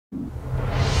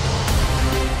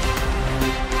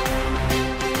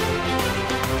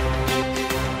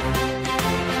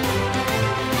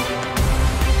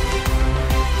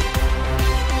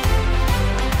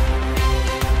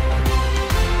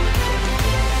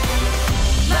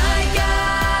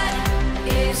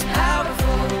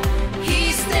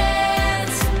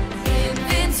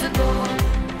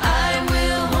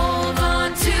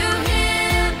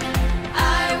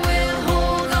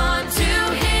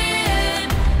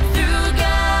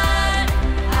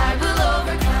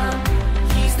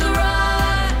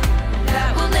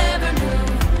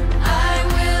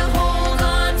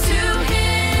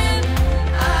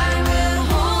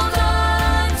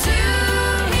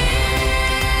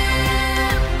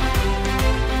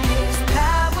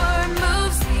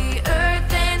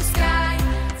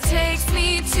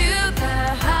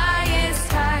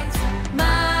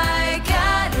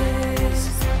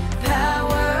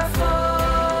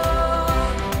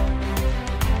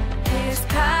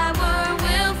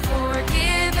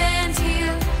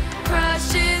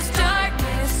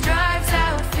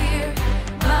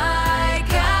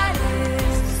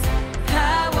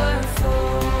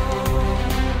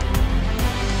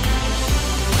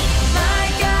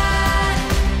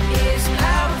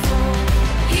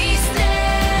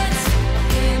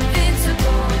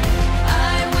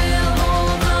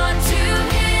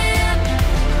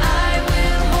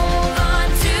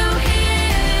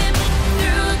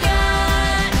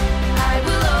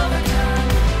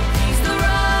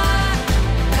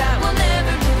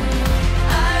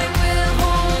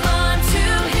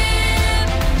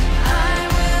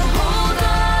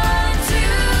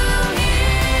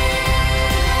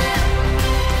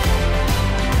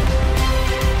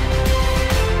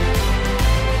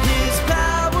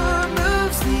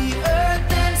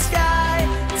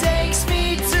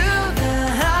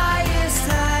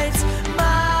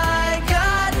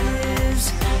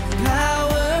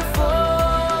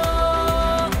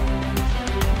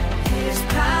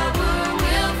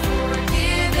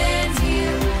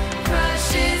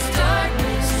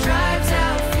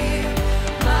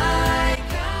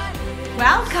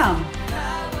Welcome!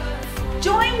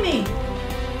 Join me!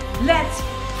 Let's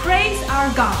praise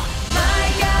our God!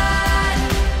 My God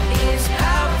is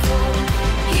powerful.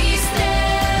 He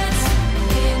stands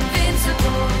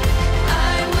invincible.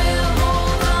 I will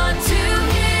hold on to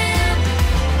Him.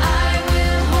 I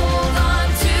will hold on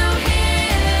to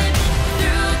Him.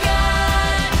 Through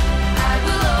God, I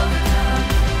will overcome.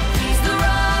 He's the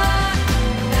rock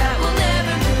that will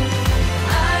never move.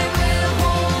 I will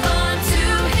hold on to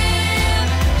Him.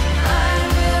 I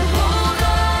will hold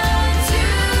on to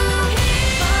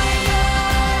Him. My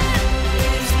God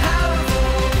is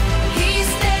powerful. He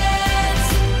stands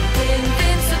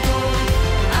invincible.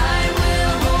 I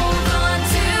will hold on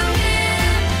to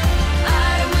Him.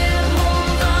 I will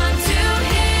hold on to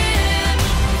Him.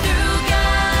 Through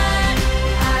God,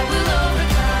 I will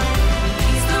overcome.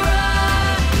 He's the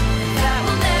rock that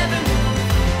will never move.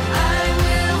 I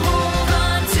will hold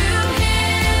on to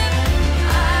Him.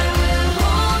 I will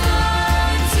hold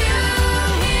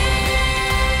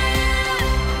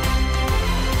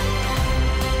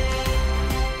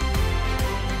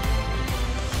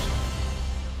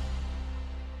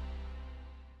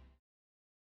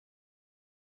to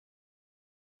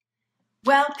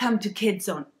Welcome to Kids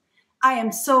Zone. I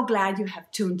am so glad you have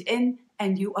tuned in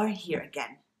and you are here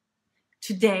again.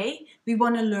 Today, we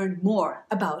want to learn more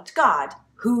about God,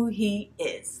 who He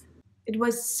is. It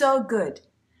was so good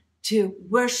to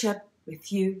worship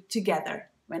with you together.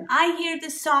 When I hear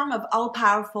this song of All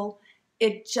Powerful,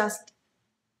 I just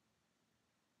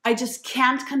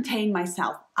can't contain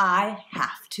myself. I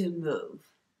have to move.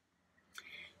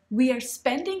 We are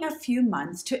spending a few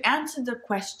months to answer the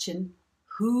question,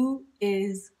 who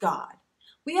is God?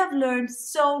 We have learned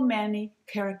so many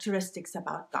characteristics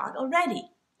about God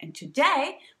already. And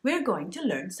today, we're going to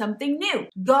learn something new.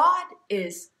 God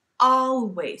is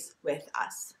always with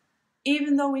us.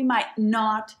 Even though we might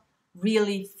not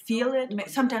really feel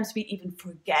it, sometimes we even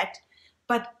forget,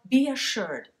 but be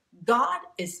assured, God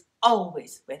is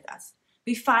always with us.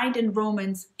 We find in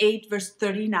Romans 8 verse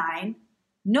 39,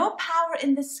 no power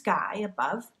in the sky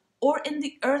above or in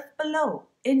the earth below.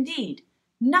 Indeed,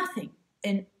 nothing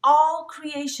in all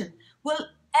creation will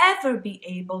ever be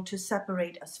able to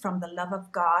separate us from the love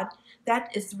of God that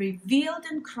is revealed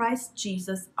in Christ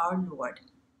Jesus our Lord.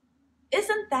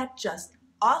 Isn't that just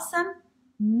awesome?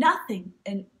 Nothing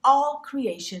in all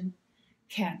creation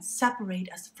can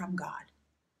separate us from God.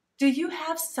 Do you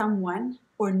have someone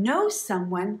or know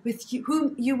someone with you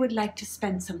whom you would like to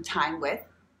spend some time with?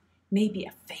 Maybe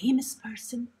a famous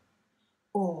person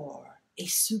or a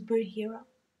superhero?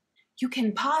 You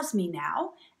can pause me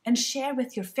now and share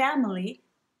with your family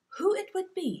who it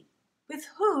would be. With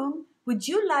whom would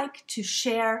you like to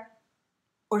share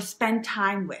or spend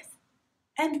time with?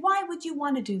 And why would you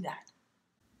want to do that?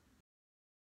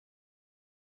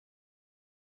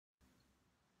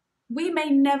 We may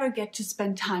never get to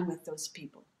spend time with those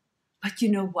people. But you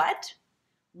know what?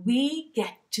 We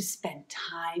get to spend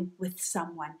time with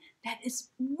someone that is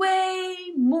way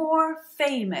more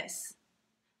famous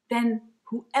than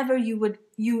whoever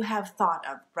you have thought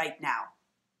of right now.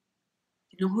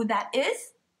 You know who that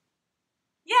is?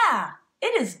 Yeah,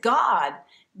 it is God.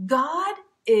 God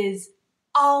is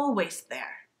always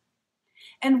there.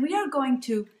 And we are going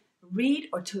to read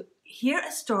or to hear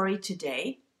a story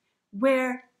today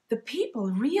where the people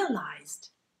realized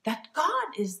that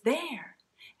God is there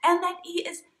and that He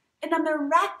is in a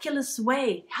miraculous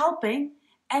way helping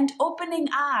and opening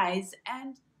eyes,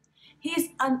 and He is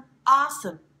an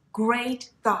awesome,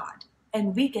 great God,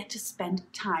 and we get to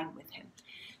spend time with Him.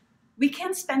 We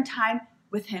can spend time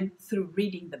with Him through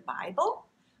reading the Bible,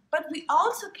 but we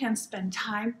also can spend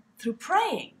time through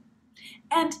praying.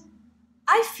 And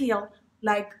I feel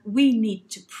like we need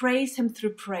to praise Him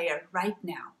through prayer right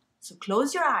now. So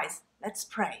close your eyes. Let's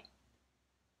pray.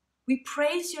 We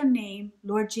praise your name,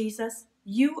 Lord Jesus.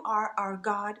 You are our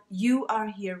God. You are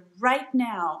here right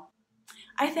now.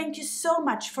 I thank you so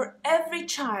much for every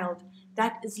child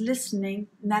that is listening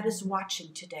and that is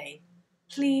watching today.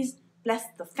 Please bless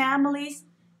the families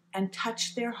and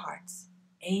touch their hearts.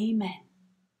 Amen.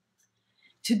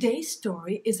 Today's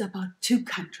story is about two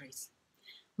countries.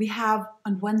 We have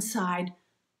on one side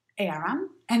Aram,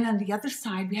 and on the other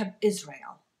side we have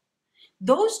Israel.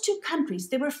 Those two countries,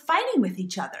 they were fighting with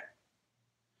each other.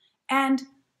 And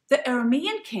the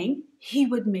Aramean king, he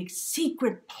would make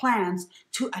secret plans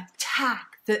to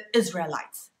attack the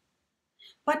Israelites.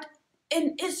 But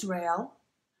in Israel,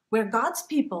 where God's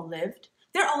people lived,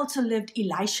 there also lived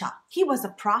Elisha. He was a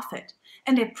prophet.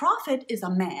 And a prophet is a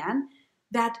man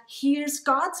that hears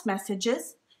God's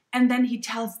messages and then he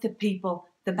tells the people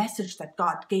the message that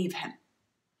God gave him.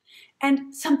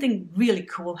 And something really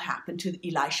cool happened to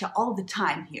Elisha all the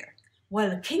time here. While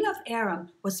the king of Aram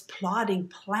was plotting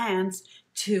plans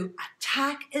to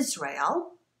attack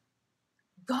Israel,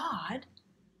 God,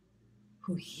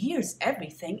 who hears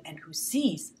everything and who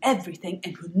sees everything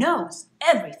and who knows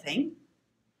everything,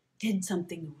 did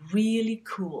something really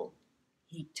cool.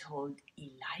 He told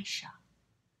Elisha.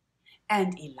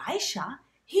 And Elisha,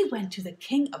 he went to the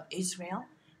king of Israel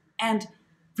and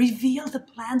revealed the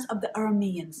plans of the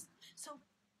Arameans. So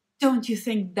don't you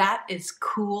think that is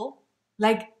cool?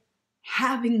 Like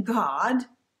having God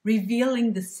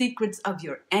revealing the secrets of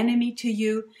your enemy to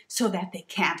you so that they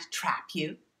can't trap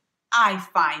you. I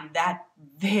find that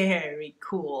very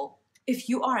cool. If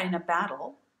you are in a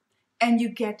battle and you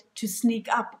get to sneak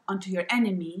up onto your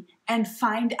enemy and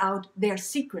find out their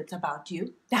secrets about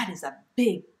you, that is a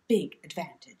big, big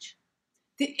advantage.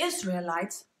 The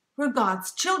Israelites were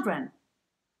God's children,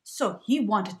 so He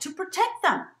wanted to protect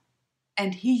them,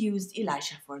 and He used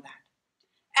Elisha for that.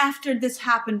 After this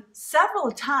happened several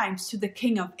times to the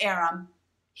king of Aram,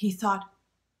 he thought,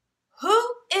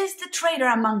 who is the traitor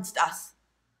amongst us?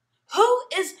 Who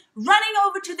is running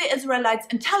over to the Israelites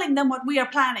and telling them what we are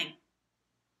planning?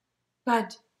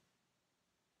 But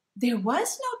there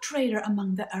was no traitor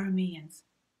among the Arameans.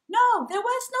 No, there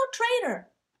was no traitor.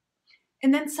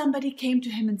 And then somebody came to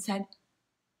him and said,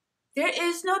 there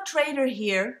is no traitor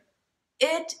here.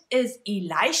 It is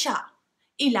Elisha.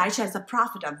 Elisha is a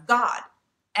prophet of God.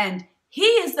 And he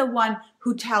is the one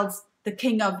who tells the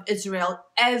king of Israel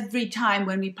every time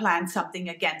when we plan something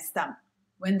against them.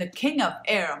 When the king of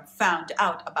Aram found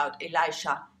out about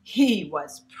Elisha, he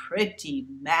was pretty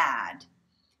mad.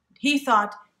 He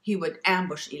thought he would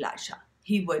ambush Elisha.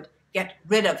 He would get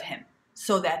rid of him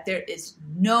so that there is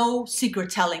no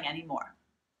secret telling anymore.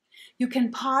 You can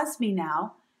pause me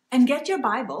now and get your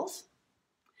Bibles.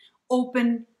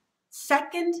 Open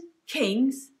 2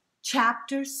 Kings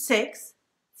chapter 6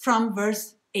 from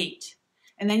verse 8.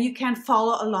 And then you can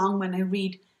follow along when I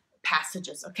read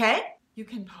passages, okay? You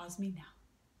can pause me now.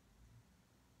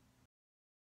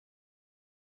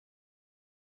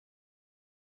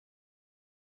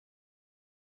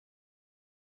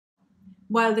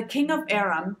 While the king of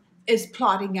Aram is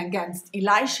plotting against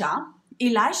Elisha,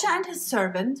 Elisha and his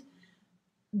servant,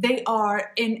 they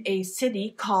are in a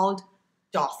city called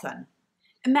Dothan.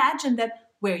 Imagine that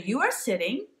where you are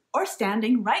sitting or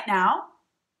standing right now,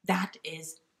 that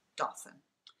is Dothan.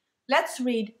 Let's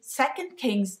read 2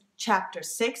 Kings chapter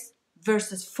 6,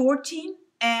 verses 14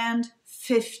 and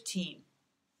 15.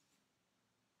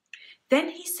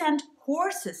 Then he sent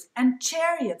horses and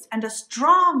chariots and a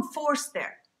strong force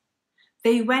there.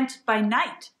 They went by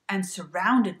night and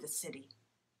surrounded the city.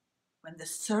 When the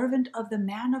servant of the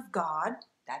man of God,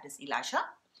 that is Elisha,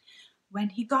 when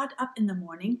he got up in the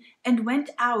morning and went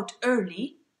out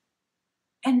early,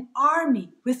 an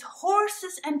army with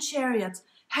horses and chariots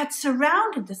had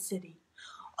surrounded the city.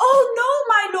 "Oh no,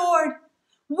 my lord,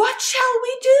 what shall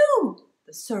we do?"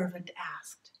 the servant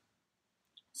asked.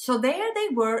 So there they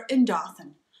were in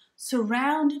Dothan,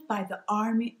 surrounded by the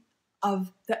army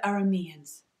of the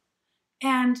Arameans.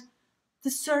 And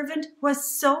the servant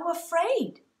was so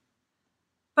afraid.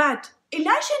 But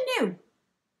Elisha knew,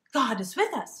 God is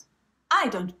with us. I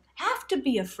don't have to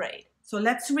be afraid. So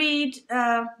let's read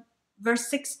verse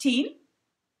 16.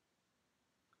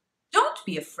 "Don't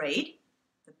be afraid,"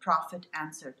 the prophet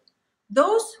answered.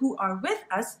 "Those who are with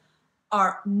us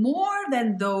are more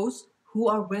than those who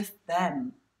are with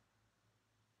them."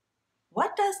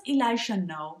 What does Elisha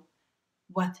know?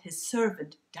 What his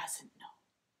servant doesn't know.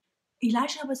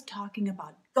 Elisha was talking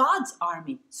about God's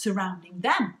army surrounding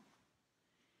them.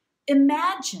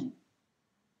 Imagine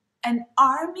an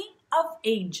army of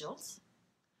angels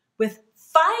with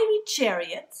fiery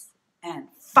chariots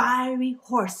and fiery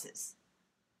horses.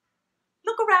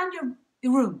 Look around your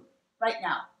room right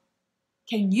now.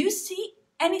 Can you see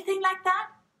anything like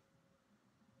that?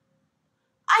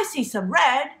 I see some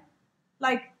red,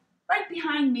 like right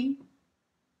behind me.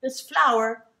 This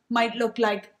flower might look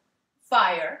like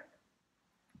fire,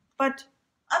 but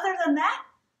other than that,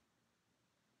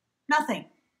 nothing.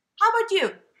 How about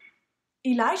you?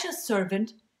 Elisha's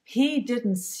servant, he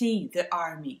didn't see the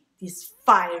army, this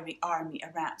fiery army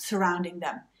around surrounding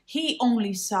them. He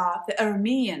only saw the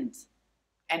Arameans,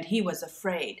 and he was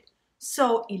afraid.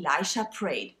 So Elisha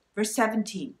prayed. Verse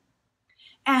 17.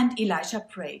 And Elisha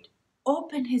prayed,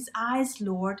 "Open his eyes,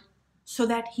 Lord, so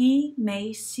that he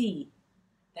may see."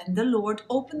 Then the Lord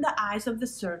opened the eyes of the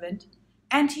servant,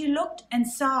 and he looked and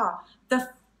saw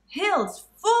the hills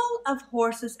full of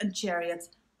horses and chariots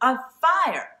of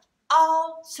fire,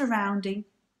 all surrounding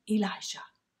Elisha.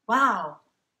 Wow!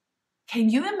 Can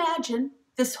you imagine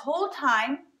this whole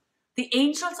time the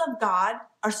angels of God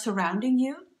are surrounding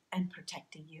you and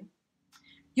protecting you?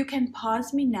 You can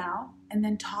pause me now and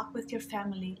then talk with your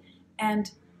family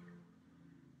and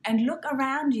look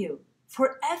around you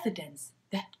for evidence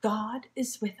that God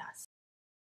is with us.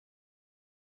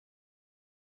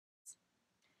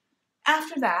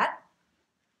 After that,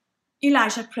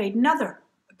 Elisha prayed another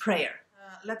prayer.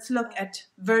 Let's look at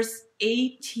verse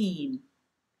 18.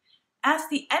 As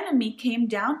the enemy came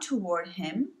down toward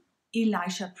him,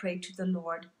 Elisha prayed to the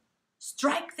Lord,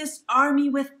 "Strike this army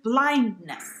with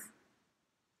blindness."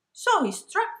 So he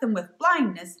struck them with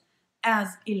blindness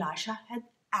as Elisha had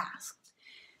asked.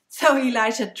 So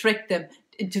Elisha tricked them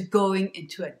into going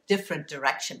into a different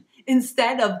direction.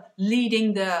 Instead of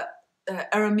leading the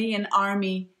Aramean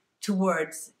army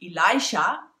towards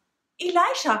Elisha,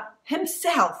 Elisha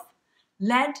himself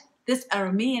led this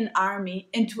Aramean army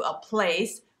into a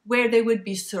place where they would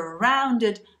be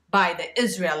surrounded by the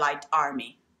Israelite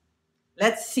army.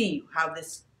 Let's see how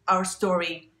our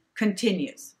story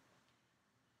continues.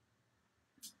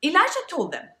 Elisha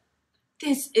told them,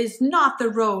 "This is not the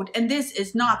road and this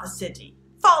is not the city.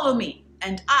 Follow me,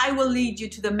 and I will lead you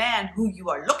to the man who you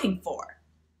are looking for."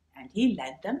 And he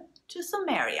led them to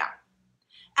Samaria.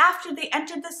 After they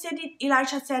entered the city,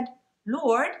 Elisha said,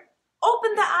 "Lord,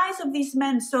 open the eyes of these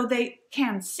men so they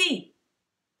can see."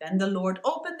 Then the Lord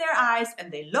opened their eyes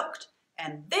and they looked,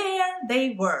 and there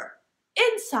they were,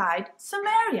 inside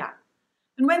Samaria.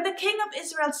 And when the king of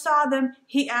Israel saw them,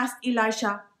 he asked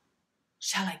Elisha,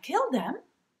 "Shall I kill them?"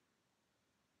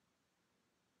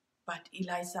 But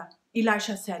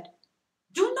Elisha said,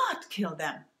 "Do not kill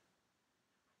them.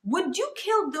 Would you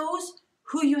kill those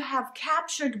who you have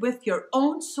captured with your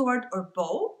own sword or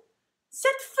bow?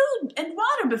 Set food and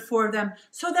water before them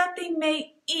so that they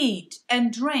may eat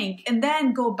and drink and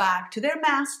then go back to their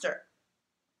master."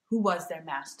 Who was their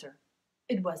master?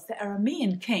 It was the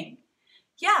Aramean king.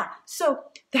 Yeah,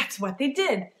 so that's what they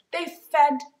did. They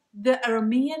fed the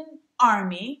Aramean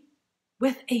army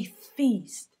with a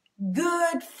feast,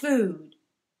 good food,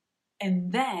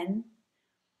 and then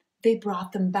they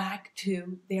brought them back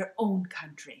to their own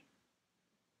country.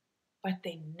 But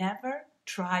they never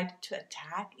tried to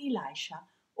attack Elisha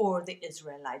or the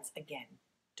Israelites again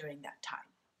during that time.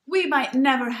 We might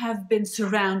never have been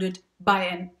surrounded by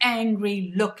an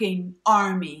angry-looking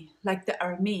army like the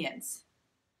Arameans.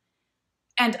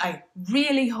 And I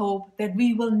really hope that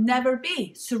we will never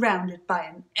be surrounded by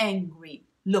an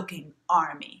angry-looking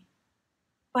army.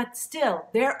 But still,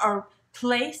 there are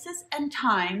places and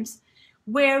times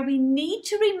where we need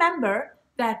to remember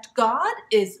that God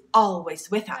is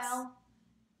always with us. Well,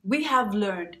 we have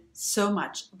learned so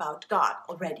much about God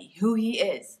already, who He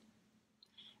is.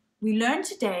 We learned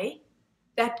today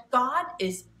that God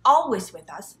is always with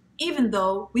us, even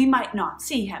though we might not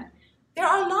see Him. There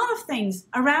are a lot of things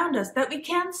around us that we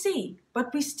can't see,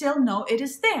 but we still know it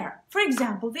is there. For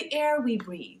example, the air we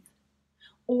breathe,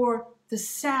 or the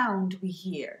sound we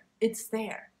hear. It's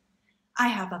there. I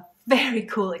have a very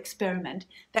cool experiment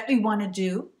that we want to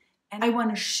do, and I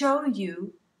want to show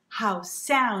you how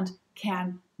sound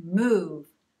can move.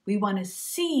 We want to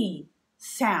see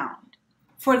sound.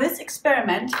 For this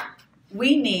experiment,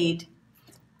 we need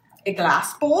a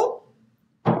glass bowl,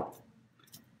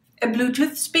 a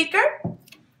Bluetooth speaker,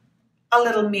 a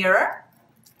little mirror,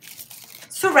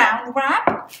 saran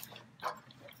wrap,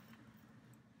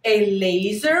 a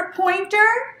laser pointer,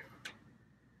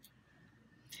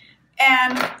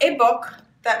 and a book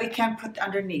that we can put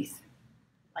underneath,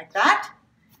 like that.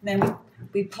 And then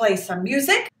we play some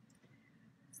music,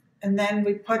 and then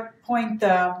we point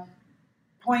the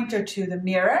pointer to the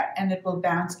mirror, and it will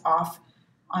bounce off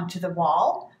onto the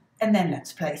wall. And then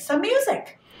let's play some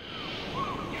music.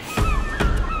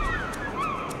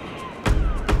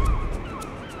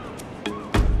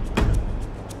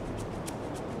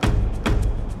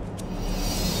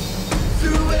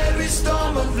 Through every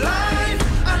storm of life,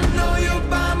 I know you're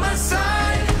by my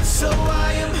side, so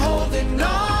I am holding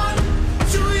on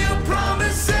to your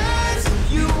promises.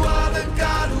 You are the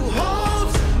God who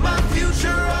holds my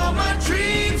future, all my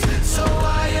dreams, so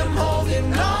I am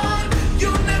holding on.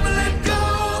 You'll never let go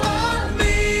of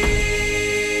me.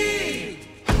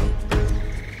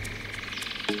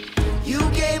 You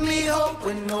gave me hope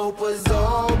when hope was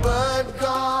all but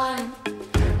gone.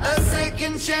 A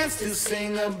second chance to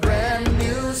sing a brand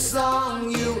new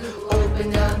song. You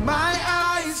opened up my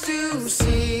eyes to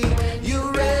see.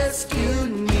 You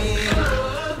rescued me,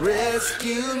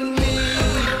 rescued me.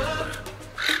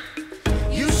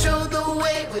 You showed the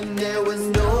way when there was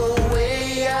no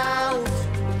way out.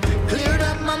 Cleared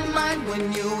up my mind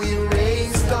when you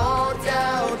erased all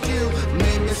doubt. You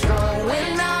made me strong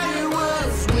when I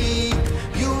was weak.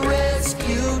 You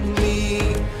rescued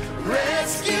me,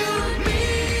 rescued me.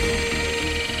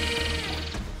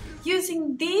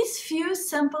 Using these few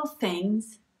simple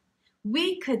things,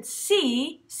 we could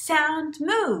see sound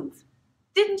move.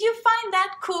 Didn't you find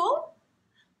that cool?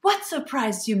 What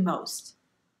surprised you most?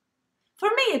 For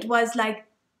me, it was like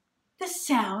the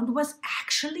sound was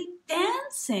actually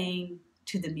dancing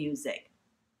to the music.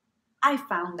 I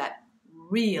found that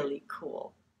really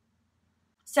cool.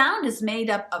 Sound is made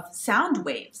up of sound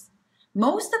waves.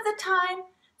 Most of the time,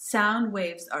 sound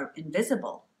waves are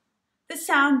invisible. The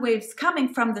sound waves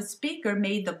coming from the speaker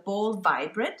made the bowl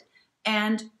vibrate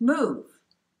and move.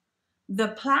 The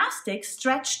plastic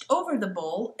stretched over the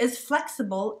bowl is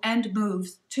flexible and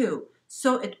moves too,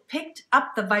 so it picked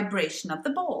up the vibration of the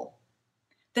bowl.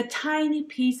 The tiny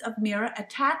piece of mirror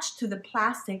attached to the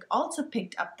plastic also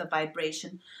picked up the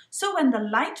vibration, so when the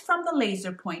light from the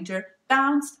laser pointer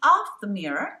bounced off the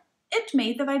mirror, it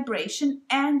made the vibration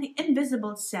and the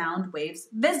invisible sound waves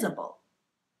visible.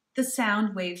 The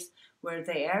sound waves were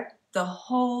there the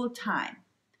whole time,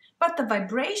 but the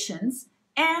vibrations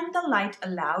and the light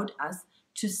allowed us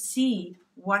to see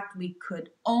what we could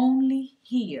only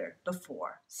hear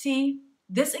before. See,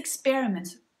 this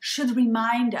experiment should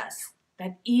remind us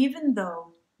that even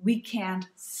though we can't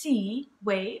see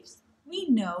waves, we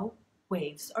know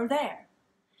waves are there.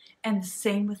 And the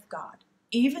same with God.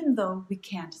 Even though we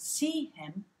can't see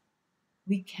Him,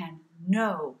 we can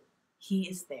know He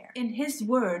is there. In His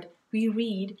Word, we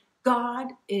read, God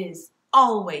is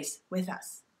always with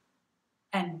us.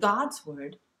 And God's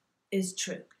Word is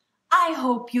true. I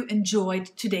hope you enjoyed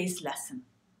today's lesson.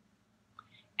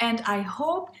 And I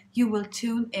hope you will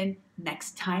tune in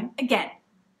next time again.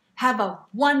 Have a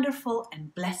wonderful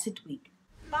and blessed week.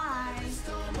 Bye.